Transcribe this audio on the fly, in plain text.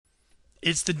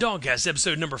It's the DawgCast,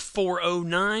 episode number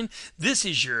 409. This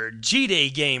is your G-Day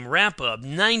game wrap-up,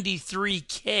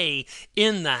 93K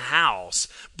in the house,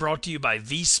 brought to you by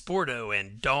V Sporto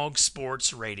and Dog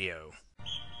Sports Radio.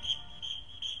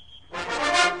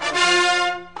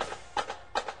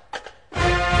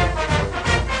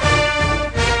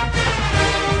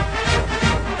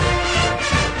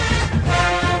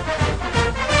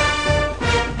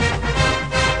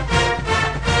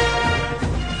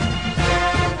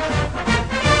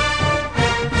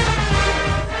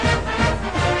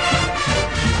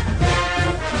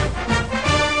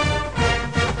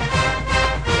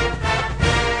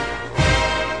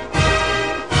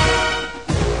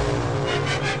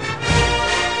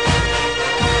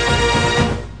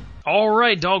 All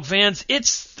right, dog fans,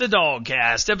 it's the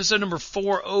DawgCast, episode number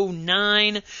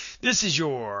 409. This is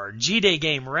your G-Day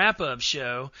game wrap-up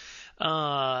show.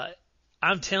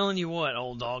 I'm telling you what,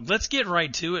 old dog, let's get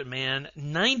right to it, man.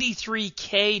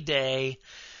 93K day.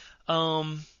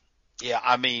 Yeah,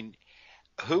 I mean,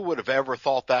 who would have ever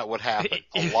thought that would happen?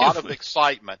 A lot of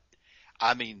excitement.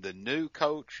 I mean, the new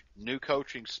coach, new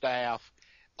coaching staff,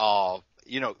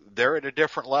 they're at a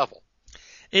different level.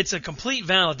 It's a complete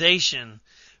validation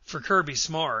for Kirby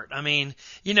Smart. I mean,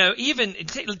 even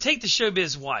take the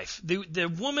showbiz wife, the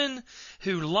woman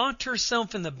who locked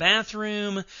herself in the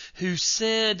bathroom, who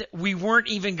said we weren't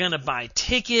even going to buy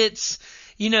tickets.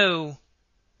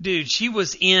 Dude, she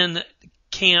was in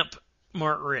Camp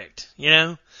Mark Richt,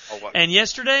 And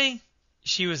yesterday,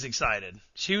 she was excited.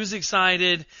 She was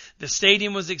excited. The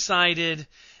stadium was excited.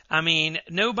 I mean,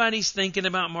 nobody's thinking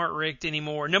about Mark Richt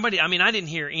anymore. Nobody. I mean, I didn't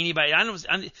hear anybody.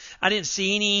 I didn't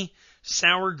see any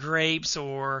sour grapes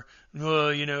or,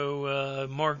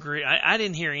 Mark Richt. I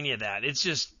didn't hear any of that. It's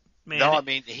just, man. No, I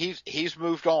mean, he's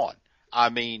moved on. I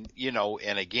mean,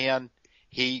 and again,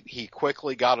 he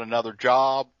quickly got another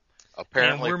job.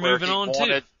 Apparently, and we're moving on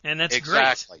wanted. Too, and that's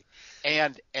exactly.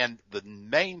 great. And the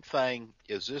main thing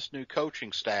is this new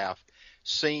coaching staff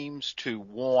seems to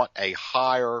want a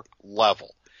higher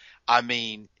level. I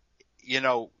mean,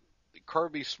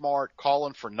 Kirby Smart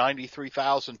calling for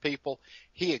 93,000 people,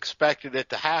 he expected it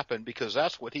to happen because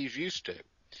that's what he's used to.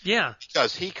 Yeah.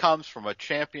 Because he comes from a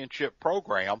championship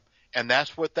program, and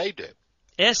that's what they do.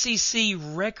 SEC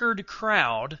record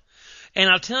crowd. And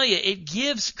I'll tell you, it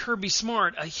gives Kirby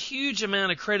Smart a huge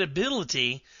amount of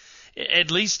credibility,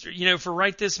 at least, for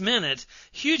right this minute,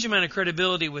 huge amount of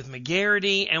credibility with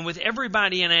McGarity and with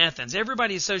everybody in Athens,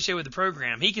 everybody associated with the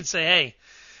program. He could say, hey,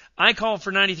 I called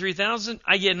for 93,000,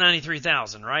 I get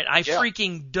 93,000, right? I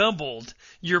freaking doubled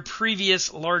your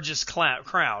previous largest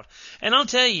crowd. And I'll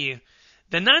tell you,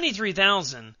 the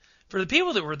 93,000, for the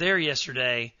people that were there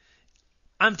yesterday,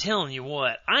 I'm telling you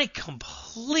what, I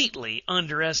completely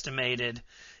underestimated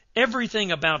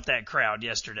everything about that crowd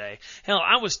yesterday. Hell,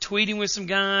 I was tweeting with some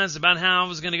guys about how I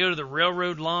was going to go to the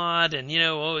railroad lot and,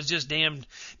 it was just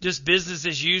business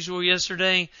as usual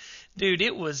yesterday. Dude,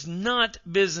 it was not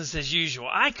business as usual.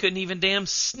 I couldn't even damn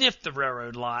sniff the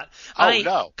railroad lot.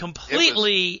 I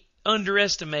completely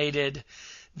underestimated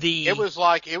the... It was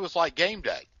like game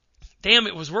day. Damn,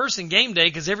 it was worse than game day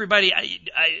because everybody...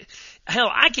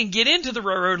 I can get into the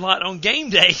railroad lot on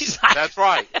game days. That's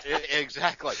right.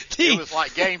 Exactly. It was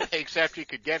like game day, except you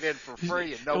could get in for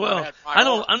free and no one had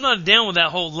priority. I'm not down with that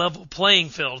whole level playing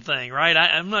field thing, right?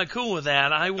 I'm not cool with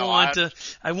that. I want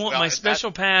my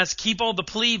special pass, keep all the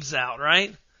plebes out,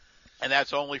 right? And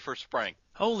that's only for spring.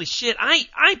 Holy shit,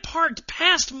 I parked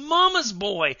past Mama's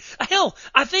Boy. Hell,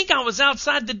 I think I was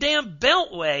outside the damn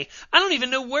Beltway. I don't even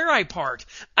know where I parked.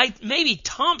 Maybe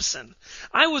Thompson.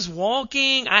 I was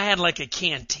walking, I had like a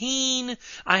canteen.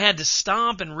 I had to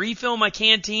stop and refill my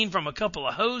canteen from a couple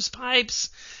of hose pipes.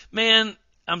 Man,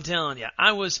 I'm telling you,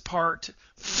 I was parked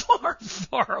far,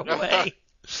 far away.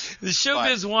 The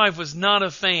showbiz wife was not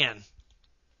a fan.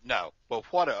 No, but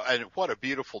what a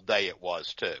beautiful day it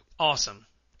was too. Awesome.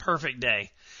 Perfect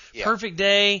day. Yeah. Perfect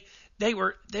day. They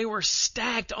were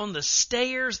stacked on the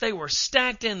stairs. They were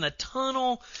stacked in the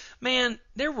tunnel. Man,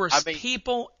 there were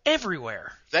people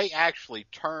everywhere. They actually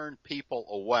turned people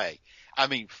away. I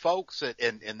mean, folks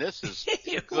and this is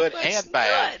good and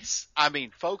bad. Nuts. I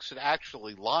mean, folks that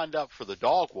actually lined up for the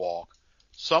dog walk,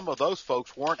 some of those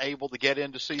folks weren't able to get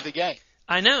in to see the game.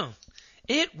 I know.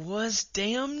 It was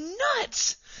damn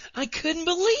nuts. I couldn't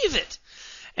believe it.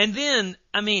 And then,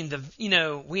 I mean,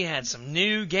 we had some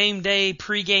new game day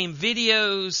pregame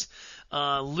videos.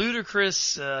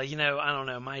 Ludacris, I don't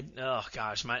know,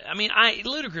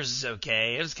 Ludacris is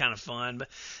okay. It was kind of fun, but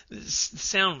the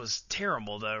sound was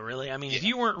terrible though, really. I mean, if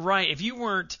you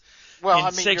weren't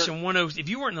section 10, if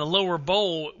you weren't in the lower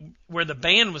bowl where the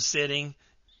band was sitting,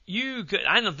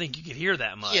 I don't think you could hear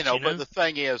that much. But the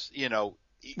thing is,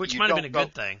 which you might have don't been a go-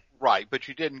 good thing. Right, but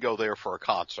you didn't go there for a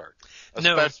concert,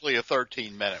 No. especially a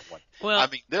 13-minute one. Well, I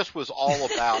mean, this was all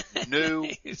about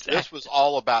Exactly. this was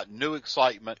all about new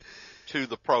excitement to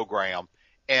the program,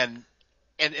 and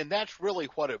that's really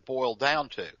what it boiled down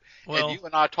to. Well, and you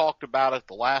and I talked about it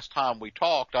the last time we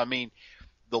talked. I mean,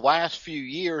 the last few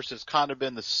years it's kind of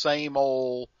been the same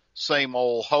old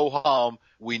ho-hum.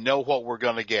 We know what we're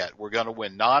going to get. We're going to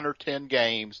win 9 or 10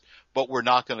 games, but we're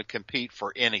not going to compete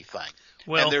for anything.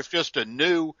 Well, and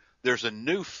there's a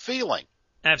new feeling.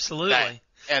 Absolutely.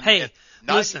 And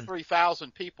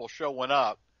 93,000 people showing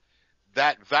up,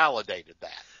 that validated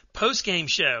that. Post-game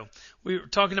show. We were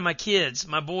talking to my kids,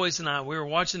 my boys and I. We were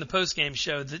watching the post-game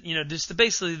show.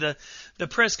 Basically the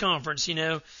press conference,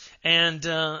 And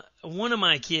one of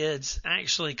my kids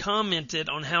actually commented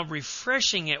on how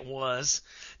refreshing it was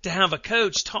to have a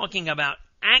coach talking about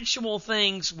actual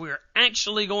things we're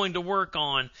actually going to work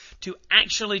on to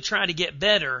actually try to get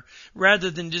better,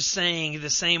 rather than just saying the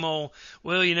same old,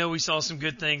 well, we saw some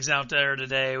good things out there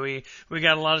today. We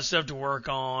got a lot of stuff to work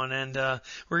on, and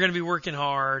we're going to be working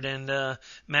hard, and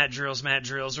mat drills.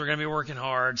 We're going to be working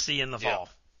hard. See you in the fall.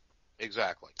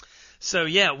 Exactly. So,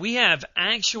 we have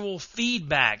actual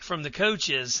feedback from the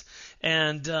coaches,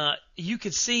 and you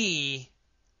could see,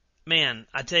 man,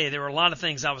 I tell you, there were a lot of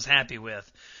things I was happy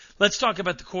with. Let's talk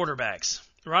about the quarterbacks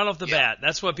right off the bat.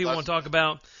 That's what people want to talk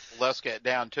about. Let's get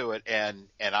down to it, and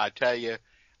I tell you,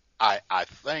 I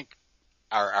think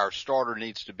our starter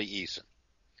needs to be Eason.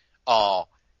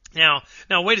 Now,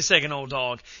 wait a second, old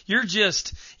dog. You're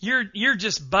just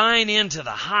buying into the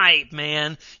hype,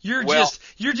 man. You're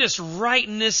just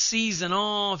writing this season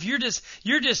off. It's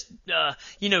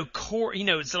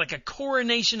like a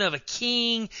coronation of a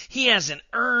king. He hasn't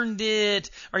earned it.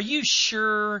 Are you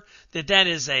sure that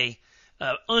is a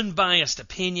unbiased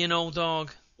opinion, old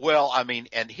dog? Well, I mean,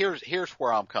 and here's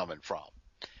where I'm coming from.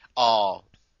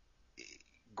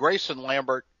 Grayson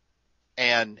Lambert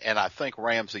and I think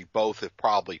Ramsey both have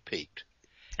probably peaked.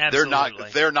 Absolutely.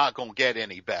 They're not going to get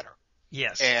any better.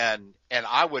 Yes. And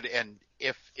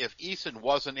if Eason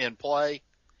wasn't in play,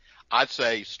 I'd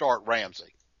say start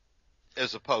Ramsey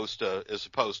as opposed to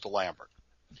Lambert.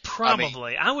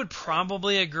 Probably. I would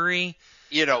probably agree.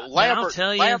 Lambert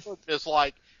is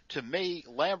like, to me,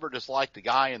 Lambert is like the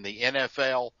guy in the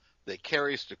NFL that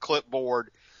carries the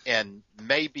clipboard and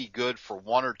may be good for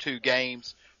 1 or 2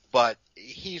 games, but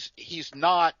he's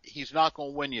not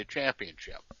going to win you a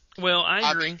championship. Well,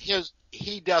 I agree.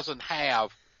 He doesn't have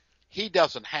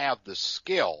the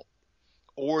skill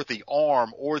or the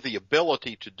arm or the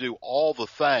ability to do all the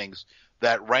things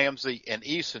that Ramsey and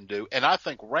Eason do. And I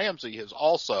think Ramsey has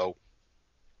also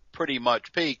pretty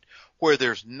much peaked where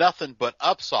there's nothing but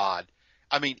upside.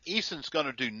 I mean, Eason's going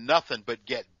to do nothing but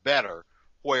get better,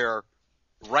 where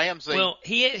Ramsey. Well,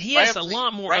 he has a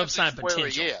lot more upside potential. Where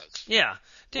he is, yeah,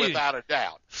 dude, without a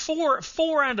doubt.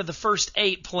 4 out of the first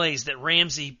 8 plays that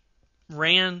Ramsey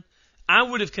ran, I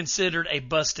would have considered a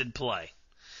busted play.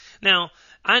 Now,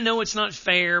 I know it's not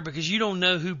fair because you don't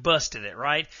know who busted it,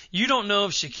 right? You don't know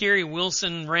if Shakiri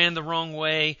Wilson ran the wrong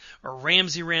way or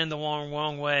Ramsey ran the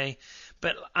wrong way.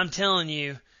 But I'm telling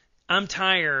you, I'm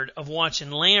tired of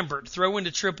watching Lambert throw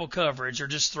into triple coverage or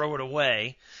just throw it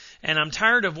away. And I'm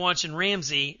tired of watching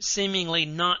Ramsey seemingly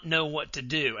not know what to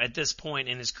do at this point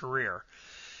in his career.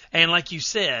 And like you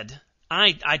said,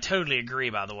 I totally agree,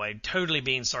 by the way, totally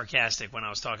being sarcastic when I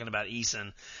was talking about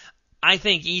Eason. I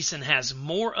think Eason has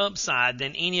more upside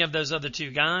than any of those other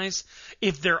 2 guys.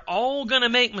 If they're all going to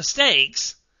make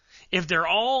mistakes, if they're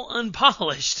all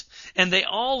unpolished, and they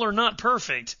all are not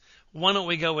perfect, why don't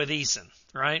we go with Eason,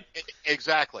 right?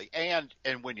 Exactly. And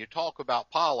when you talk about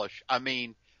polish, I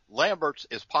mean, Lambert's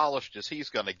as polished as he's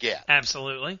going to get.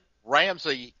 Absolutely.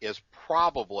 Ramsey is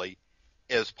probably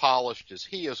as polished as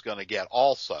he is going to get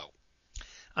also.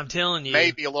 I'm telling you.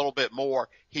 Maybe a little bit more.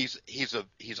 He's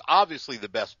obviously the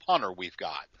best punter we've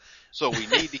got. So we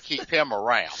need to keep him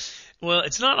around. Well,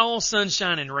 it's not all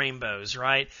sunshine and rainbows,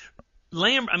 right?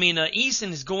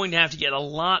 Eason is going to have to get a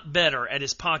lot better at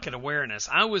his pocket awareness.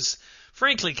 I was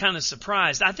frankly kind of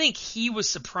surprised. I think he was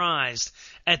surprised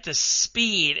at the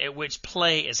speed at which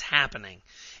play is happening.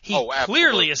 He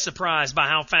clearly is surprised by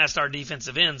how fast our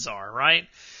defensive ends are, right?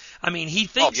 I mean, he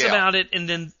thinks about it, and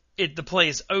then the play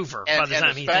is over by the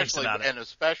time he thinks about it. And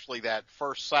especially that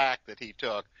first sack that he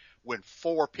took when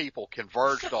 4 people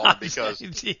converged on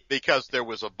him because there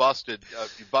was a busted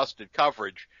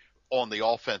coverage on the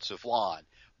offensive line.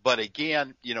 But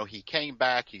again, he came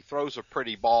back. He throws a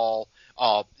pretty ball.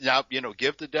 Now,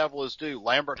 give the devil his due.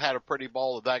 Lambert had a pretty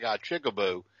ball with that guy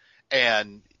Chigaboo,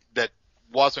 and that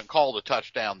wasn't called a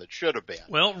touchdown that should have been.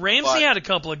 Well, Ramsey had a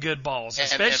couple of good balls,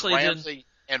 especially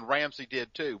and Ramsey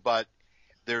did too. But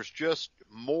there's just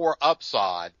more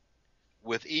upside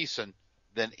with Eason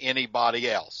than anybody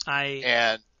else.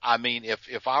 And I mean,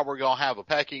 if I were going to have a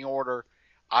pecking order,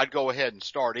 I'd go ahead and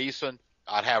start Eason.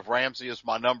 I'd have Ramsey as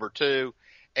my number 2,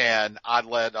 and I'd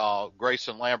let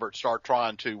Grayson Lambert start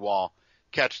trying to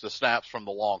catch the snaps from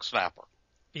the long snapper.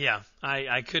 Yeah,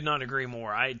 I could not agree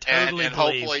more. I totally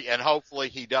believe. Hopefully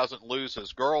he doesn't lose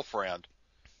his girlfriend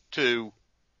to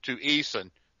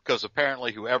Eason, because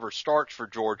apparently whoever starts for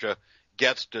Georgia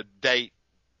gets to date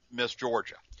Miss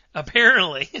Georgia.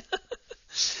 Apparently.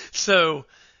 So,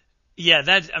 yeah,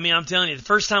 I'm telling you, the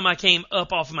first time I came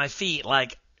up off my feet,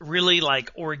 like really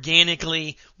like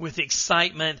organically with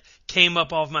excitement, came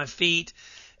up off my feet.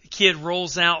 The kid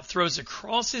rolls out, throws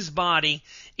across his body.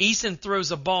 Eason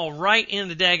throws a ball right in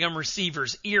the daggum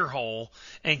receiver's ear hole.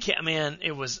 And, man,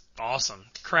 it was awesome.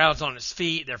 Crowd's on his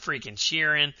feet. They're freaking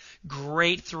cheering.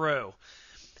 Great throw.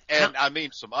 And, I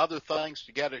mean, some other things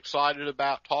to get excited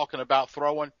about, talking about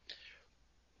throwing.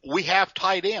 We have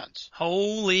tight ends.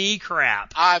 Holy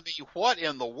crap. I mean, what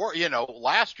in the world? You know,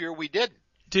 last year we didn't.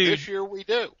 Dude, this year we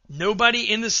do. Nobody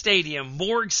in the stadium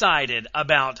more excited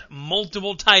about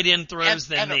multiple tight end throws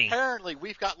than me. And apparently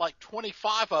we've got like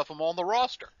 25 of them on the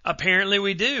roster. Apparently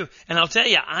we do. And I'll tell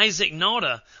you, Isaac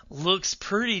Nauta looks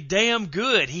pretty damn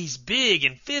good. He's big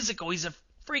and physical. He's a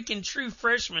freaking true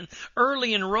freshman,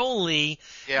 early enrollee.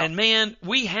 Yeah. And, man,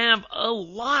 we have a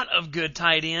lot of good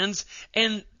tight ends,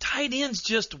 and tight ends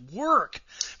just work.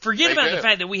 Forget about the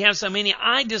fact that we have so many.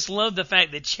 I just love the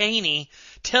fact that Chaney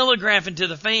telegraphing to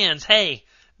the fans, hey,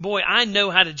 boy, I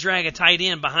know how to drag a tight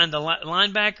end behind the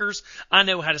linebackers. I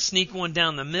know how to sneak one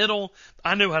down the middle.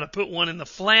 I know how to put one in the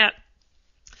flat.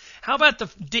 How about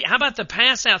the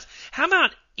pass outs? How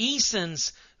about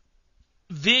Eason's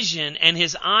vision and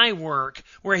his eye work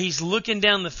where he's looking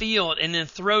down the field and then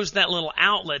throws that little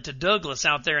outlet to Douglas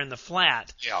out there in the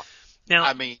flat? Yeah. Now,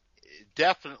 I mean,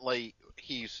 definitely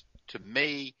to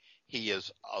me, he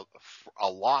is a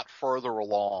lot further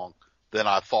along than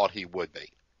I thought he would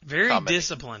be. Very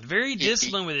disciplined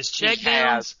with his check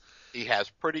downs. He has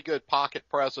pretty good pocket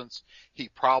presence. He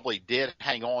probably did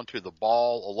hang on to the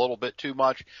ball a little bit too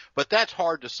much, but that's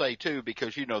hard to say too,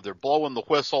 because, you know, they're blowing the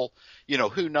whistle. You know,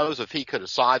 who knows if he could have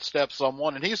sidestepped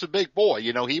someone, and he's a big boy.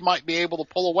 You know, he might be able to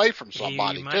pull away from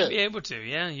somebody too. He might be able to.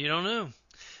 Yeah. You don't know.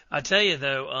 I tell you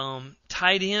though,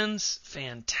 tight ends,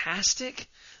 fantastic.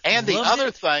 And the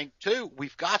other thing too,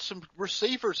 we've got some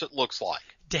receivers, it looks like.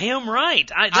 Damn right.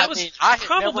 That was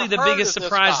probably the biggest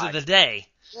surprise of the day.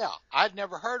 Yeah, I'd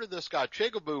never heard of this guy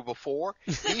Chigaboo before.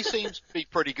 He seems to be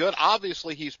pretty good.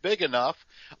 Obviously, he's big enough.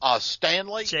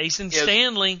 Jason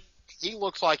Stanley. He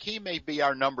looks like he may be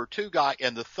our number 2 guy.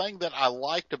 And the thing that I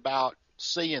liked about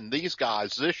seeing these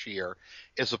guys this year,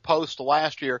 as opposed to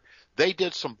last year, they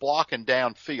did some blocking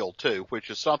downfield too, which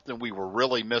is something we were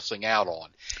really missing out on.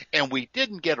 And we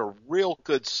didn't get a real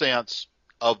good sense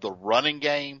of the running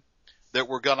game that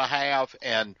we're going to have.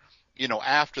 And you know,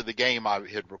 after the game, I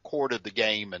had recorded the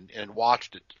game and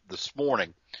watched it this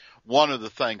morning. One of the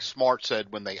things Smart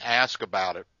said when they asked him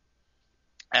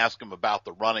about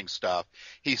the running stuff,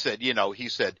 he said,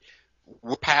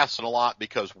 we're passing a lot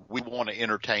because we want to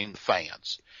entertain the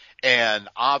fans. And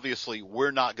obviously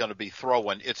we're not going to be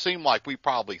throwing. It seemed like we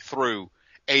probably threw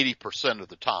 80% of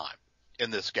the time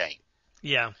in this game.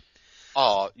 Yeah.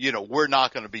 We're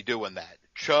not going to be doing that.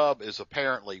 Chubb is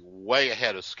apparently way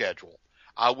ahead of schedule.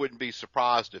 I wouldn't be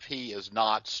surprised if he is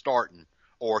not starting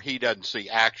or he doesn't see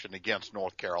action against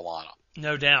North Carolina.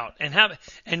 No doubt.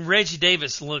 And Reggie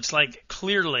Davis looks like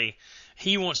clearly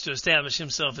he wants to establish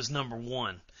himself as number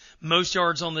 1. Most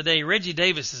yards on the day. Reggie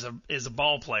Davis is a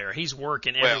ball player. He's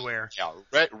working everywhere.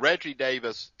 Yeah, Reggie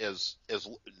Davis is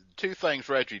 2 things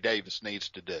Reggie Davis needs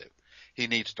to do. He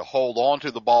needs to hold on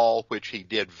to the ball, which he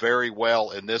did very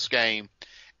well in this game,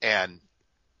 and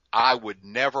I would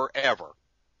never ever,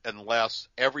 unless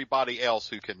everybody else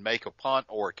who can make a punt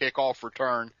or a kickoff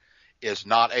return is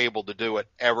not able to do it,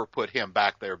 ever put him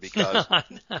back there, because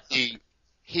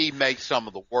he makes some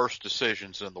of the worst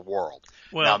decisions in the world.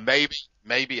 Well, now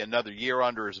maybe another year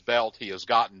under his belt, he has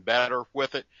gotten better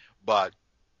with it, but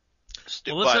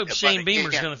let's hope Shane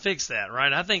Beamer's going to fix that,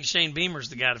 right? I think Shane Beamer's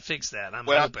the guy to fix that. I'm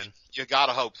hoping. You got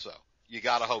to hope so.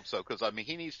 Because, I mean,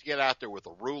 he needs to get out there with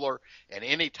a ruler, and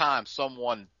any time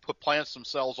someone plants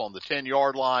themselves on the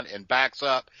 10-yard line and backs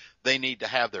up, they need to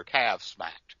have their calves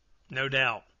smacked. No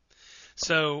doubt.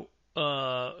 So,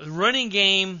 running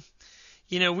game,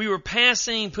 we were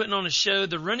passing, putting on a show.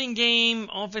 The running game,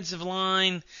 offensive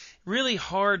line, really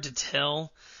hard to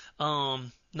tell.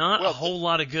 Not a Well, whole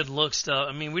lot of good look stuff.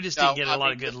 I mean, we just didn't get a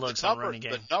lot of good looks on the running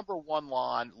game. The number one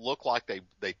line looked like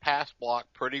they pass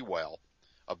blocked pretty well,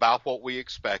 about what we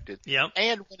expected. Yep.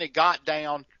 And when it got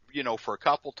down, for a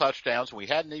couple touchdowns, we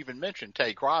hadn't even mentioned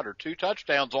Tay Crowder, 2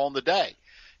 touchdowns on the day.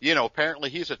 Apparently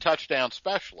he's a touchdown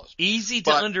specialist. Easy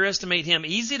to underestimate him.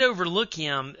 Easy to overlook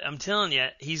him. I'm telling you,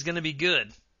 he's going to be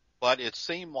good. But it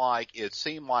seemed like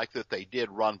that they did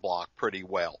run block pretty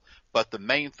well. But the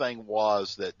main thing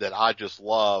was that I just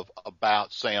love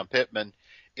about Sam Pittman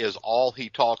is all he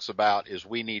talks about is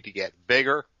we need to get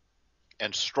bigger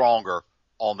and stronger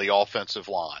on the offensive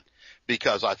line,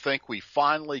 because I think we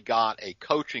finally got a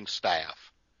coaching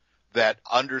staff that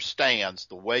understands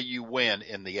the way you win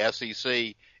in the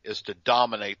SEC is to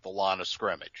dominate the line of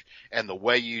scrimmage. And the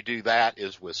way you do that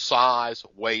is with size,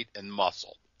 weight, and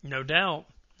muscle. No doubt.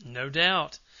 No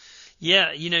doubt.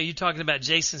 Yeah, you're talking about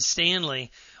Jason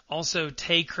Stanley, also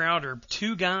Tay Crowder,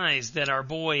 2 guys that our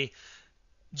boy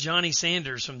Johnny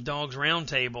Sanders from Dogs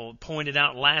Roundtable pointed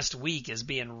out last week as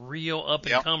being real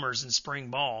up-and-comers in spring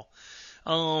ball.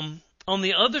 On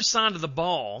the other side of the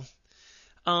ball,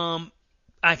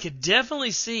 I could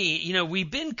definitely see,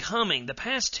 we've been coming the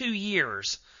past 2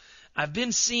 years.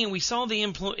 We saw the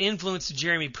influence of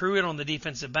Jeremy Pruitt on the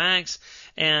defensive backs,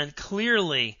 and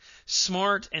clearly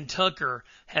Smart and Tucker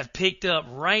have picked up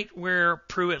right where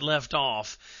Pruitt left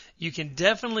off. You can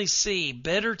definitely see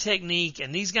better technique,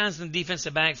 and these guys in the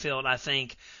defensive backfield, I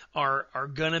think, are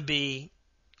going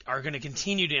to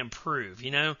continue to improve.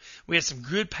 We had some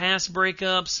good pass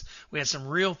breakups. We had some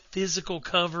real physical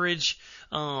coverage.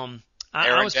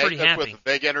 I was pretty happy. With a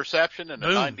big interception and a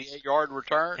 98-yard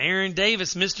return. Aaron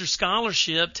Davis, Mr.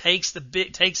 Scholarship, takes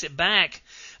it back.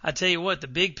 I tell you what, the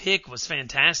big pick was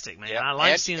fantastic, man. Yep. I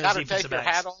like seeing those defensive backs. You got to take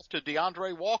your hat off to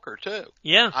DeAndre Walker too.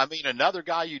 Yeah. I mean, another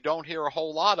guy you don't hear a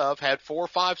whole lot of had 4 or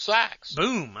 5 sacks.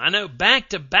 Boom! I know,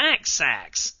 back-to-back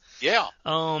sacks. Yeah.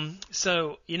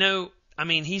 So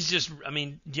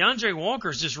DeAndre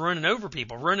Walker's just running over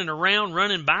people, running around,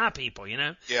 running by people.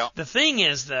 Yeah. The thing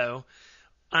is, though,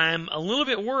 I'm a little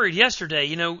bit worried yesterday.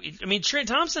 Trent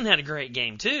Thompson had a great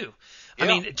game, too.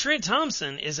 Yeah. Trent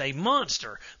Thompson is a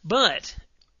monster. But,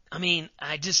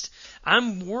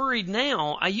 I'm worried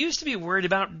now. I used to be worried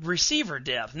about receiver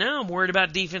depth. Now I'm worried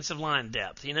about defensive line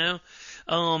depth,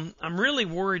 I'm really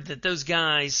worried that those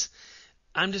guys,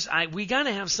 we got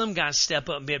to have some guys step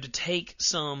up and be able to take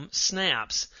some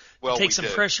snaps, take some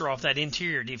pressure off that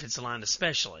interior defensive line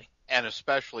especially. And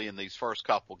especially in these first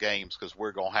couple games, because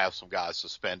we're going to have some guys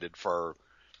suspended for,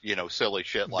 silly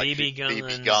shit like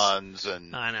BB guns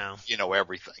and, I know.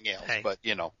 Everything else. Hey. But,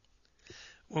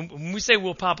 When we say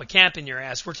we'll pop a cap in your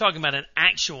ass, we're talking about an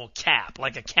actual cap,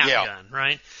 like a cap gun,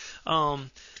 right?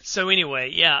 So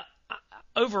anyway, yeah.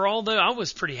 Overall, though, I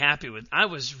was really happy. I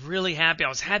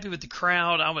was happy with the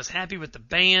crowd. I was happy with the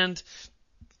band.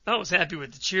 I was happy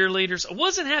with the cheerleaders. I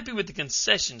wasn't happy with the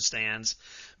concession stands,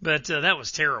 but that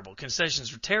was terrible.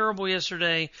 Concessions were terrible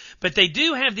yesterday, but they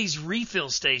do have these refill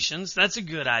stations. That's a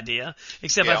good idea,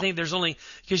 except I think there's only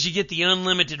because you get the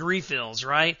unlimited refills,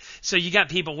 right? So you got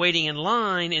people waiting in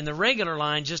line in the regular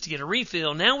line just to get a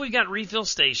refill. Now we've got refill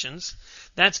stations.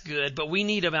 That's good, but we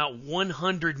need about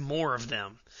 100 more of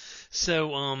them.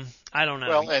 So, I don't know.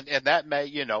 Well, and that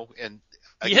may, and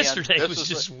again, yesterday was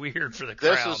just weird for the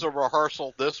crowd. This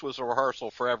was a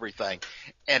rehearsal for everything.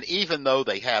 And even though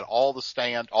they had all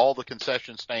the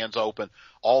concession stands open,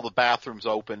 all the bathrooms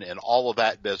open, and all of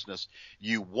that business,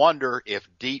 you wonder if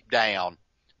deep down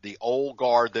the old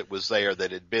guard that was there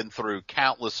that had been through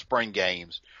countless spring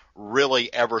games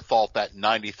really ever thought that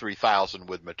 93,000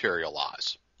 would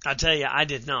materialize. I tell you, I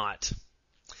did not.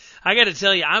 I got to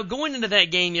tell you, going into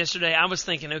that game yesterday, I was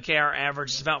thinking, okay, our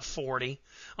average is about 40.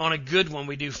 On a good one,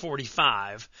 we do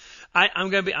 45. I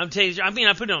put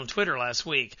it on Twitter last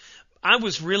week. My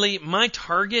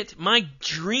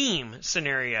dream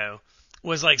scenario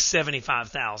was like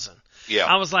 75,000. Yeah.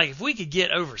 I was like, if we could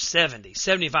get over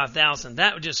 75,000,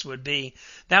 that would just be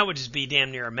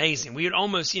damn near amazing. We would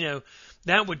almost,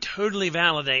 that would totally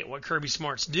validate what Kirby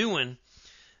Smart's doing.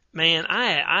 Man,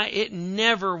 it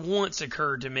never once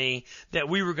occurred to me that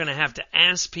we were going to have to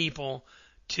ask people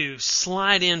to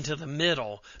slide into the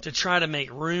middle to try to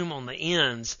make room on the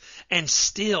ends, and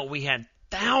still we had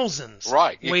thousands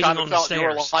waiting on the stairs. You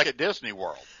were like at Disney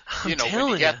World. When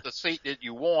you get the seat that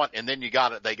you want, and then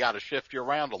they got to shift you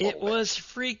around a little bit. It was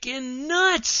freaking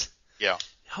nuts. Yeah.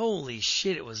 Holy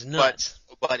shit, it was nuts.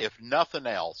 But if nothing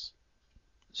else,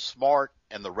 Smart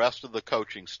and the rest of the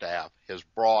coaching staff has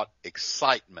brought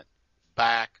excitement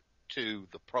back to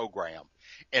the program.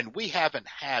 And we haven't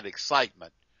had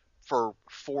excitement for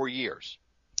 4 years.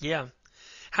 Yeah.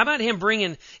 How about him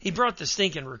he brought the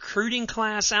stinking recruiting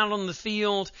class out on the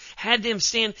field, had them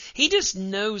stand. He just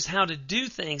knows how to do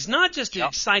things, not just to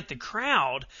excite the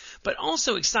crowd, but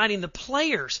also exciting the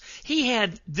players. He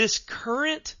had this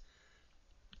current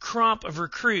crop of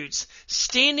recruits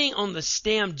standing on the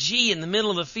stem G in the middle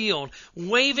of the field,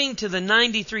 waving to the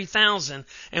 93,000,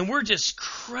 and we're just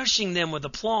crushing them with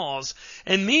applause.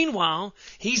 And meanwhile,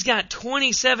 he's got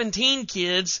 2017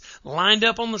 kids lined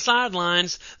up on the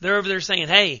sidelines. They're over there saying,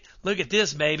 hey, look at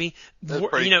this, baby. Cool.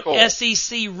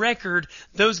 SEC record.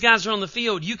 Those guys are on the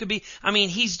field. You could be,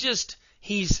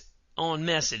 he's on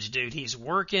message, dude. He's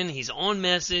working. He's on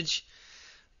message.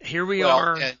 Here we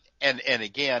are. And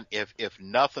again, if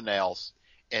nothing else,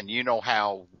 and you know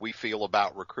how we feel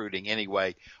about recruiting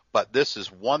anyway, but this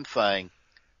is one thing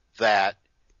that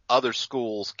other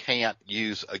schools can't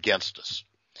use against us.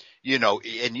 And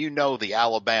the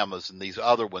Alabamas and these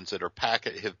other ones that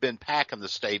have been packing the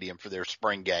stadium for their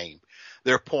spring game.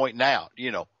 They're pointing out,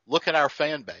 look at our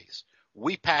fan base.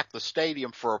 We pack the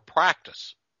stadium for a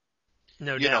practice.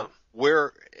 No doubt.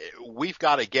 We've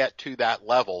got to get to that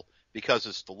level because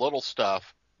it's the little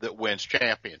stuff that wins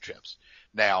championships.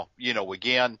 Now,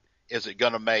 again, is it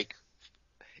going to make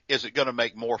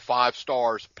more 5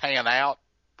 stars pan out?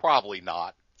 Probably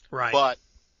not. Right.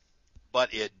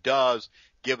 But it does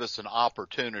give us an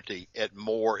opportunity at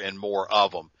more and more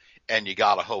of them, and you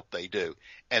got to hope they do.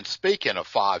 And speaking of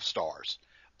 5 stars,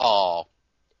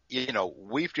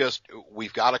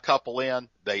 we've got a couple in.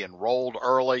 They enrolled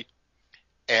early,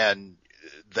 and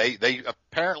they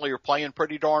apparently are playing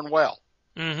pretty darn well.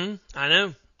 Mm-hmm. I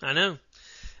know.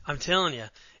 I'm telling you,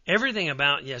 everything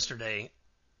about yesterday,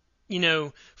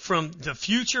 from the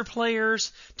future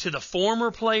players to the former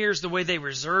players, the way they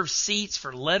reserve seats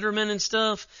for Letterman and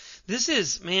stuff. This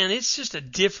is, man, it's just a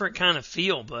different kind of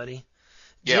feel, buddy.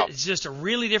 Yeah. It's just a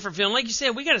really different feel. And like you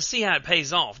said, we got to see how it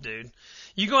pays off, dude.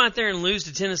 You go out there and lose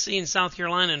to Tennessee and South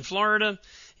Carolina and Florida,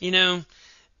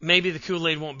 maybe the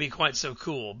Kool-Aid won't be quite so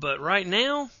cool. But right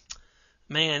now,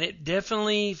 man, it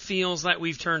definitely feels like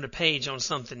we've turned a page on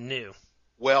something new.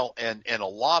 Well, and a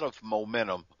lot of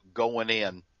momentum going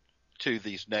in to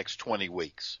these next 20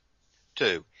 weeks,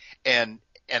 too. And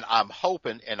I'm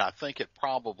hoping, and I think it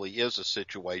probably is a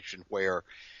situation where,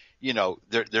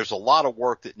 there's a lot of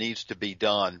work that needs to be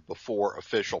done before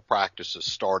official practices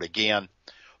start again.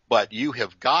 But you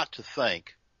have got to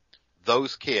think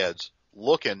those kids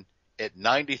looking at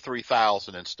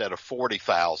 93,000 instead of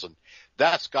 40,000,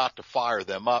 that's got to fire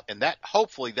them up. And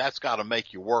hopefully that's got to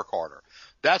make you work harder.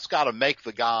 That's got to make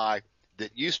the guy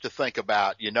that used to think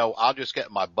about, I'll just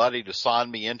get my buddy to sign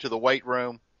me into the weight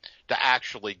room to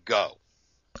actually go.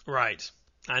 Right.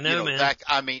 I know, man.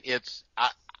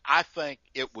 I think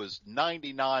it was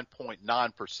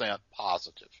 99.9%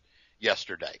 positive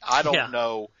yesterday. I don't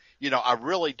know, I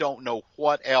really don't know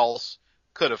what else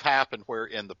could have happened where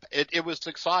it was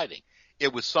exciting.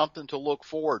 It was something to look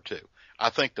forward to. I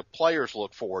think the players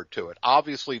look forward to it.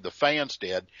 Obviously the fans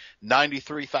did.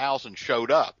 93,000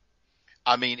 showed up.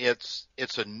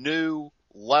 It's a new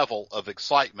level of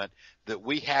excitement that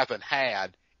we haven't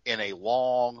had in a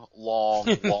long, long,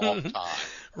 long time.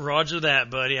 Roger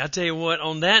that, buddy. I tell you what,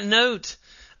 on that note,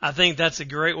 I think that's a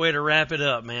great way to wrap it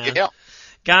up, man. Yeah.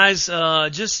 Guys,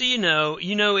 just so you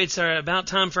know, it's about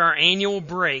time for our annual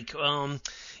break.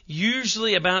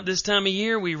 Usually about this time of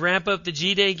year, we wrap up the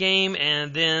G-Day game,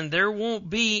 and then there won't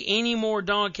be any more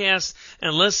DawgCasts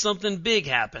unless something big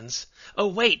happens. Oh,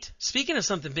 wait. Speaking of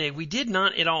something big, we did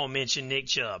not at all mention Nick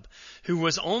Chubb, who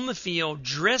was on the field,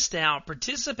 dressed out,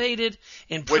 participated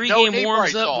in pregame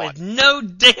warms-up with no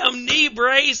damn knee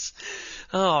brace.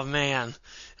 Oh, man.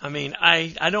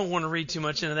 I don't want to read too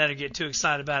much into that or get too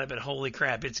excited about it, but holy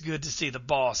crap, it's good to see the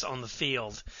boss on the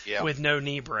field with no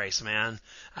knee brace, man.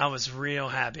 I was real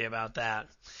happy about that.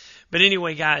 But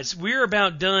anyway, guys, we're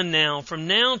about done now. From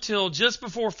now till just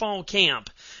before fall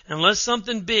camp, unless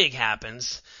something big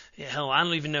happens. Hell, I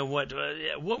don't even know what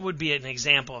would be an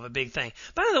example of a big thing.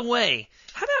 By the way,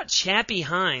 how about Chappie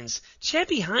Hines?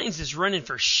 Chappie Hines is running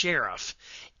for sheriff.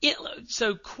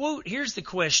 So, quote, here's the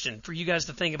question for you guys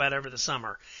to think about over the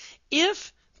summer.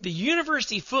 If the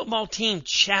university football team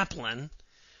chaplain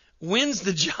wins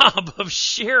the job of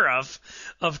sheriff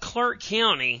of Clark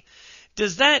County,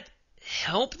 does that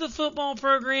help the football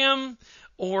program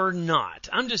or not?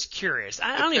 I'm just curious.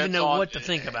 I don't even know what to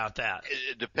think about that.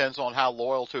 It depends on how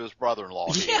loyal to his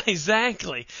brother-in-law he is. Yeah,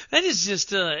 exactly. That is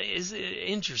just is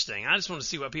interesting. I just want to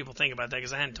see what people think about that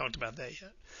because I hadn't talked about that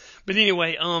yet. But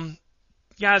anyway,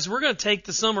 guys, we're going to take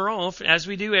the summer off as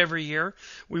we do every year.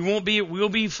 We'll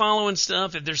be following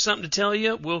stuff. If there's something to tell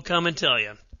you, we'll come and tell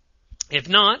you. If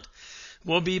not,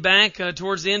 We'll be back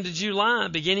towards the end of July,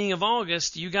 beginning of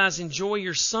August. You guys enjoy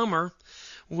your summer.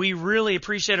 We really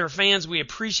appreciate our fans. We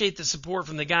appreciate the support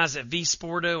from the guys at V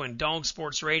Sporto and Dog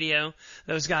Sports Radio.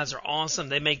 Those guys are awesome.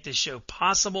 They make this show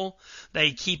possible. They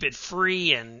keep it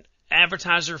free and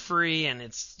advertiser free, and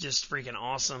it's just freaking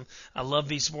awesome. I love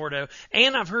V Sporto.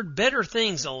 And I've heard better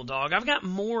things, old dog. I've got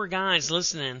more guys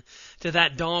listening to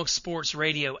that Dog Sports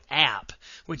Radio app,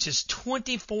 which is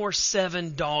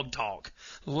 24/7 dog talk.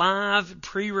 Live,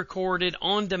 pre-recorded,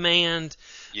 on demand.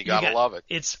 You gotta love it.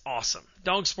 It's awesome.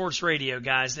 Dog Sports Radio,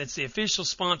 guys. That's the official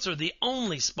sponsor, the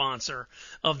only sponsor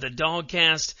of the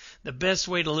DawgCast. The best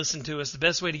way to listen to us, the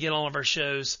best way to get all of our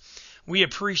shows. We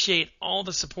appreciate all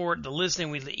the support, the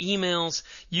listening, the emails.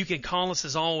 You can call us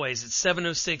as always at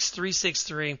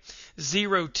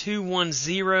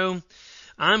 706-363-0210.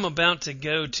 I'm about to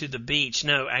go to the beach.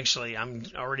 No, actually, I'm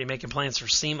already making plans for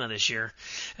SEMA this year.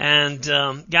 And,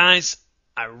 guys,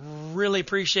 I really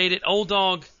appreciate it. Old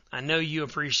dog, I know you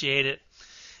appreciate it.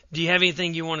 Do you have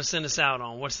anything you want to send us out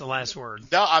on? What's the last word?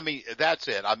 No, I mean, that's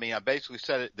it. I mean, I basically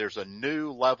said it. There's a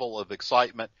new level of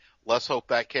excitement. Let's hope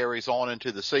that carries on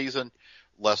into the season.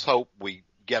 Let's hope we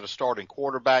get a starting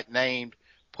quarterback named,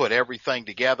 put everything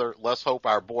together. Let's hope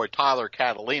our boy Tyler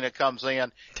Catalina comes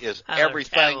in, is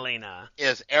everything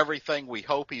we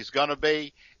hope he's going to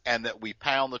be, and that we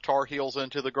pound the Tar Heels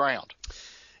into the ground.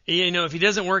 You know, if he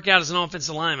doesn't work out as an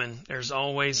offensive lineman, there's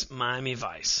always Miami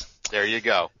Vice. There you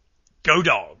go. Go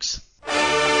Dogs.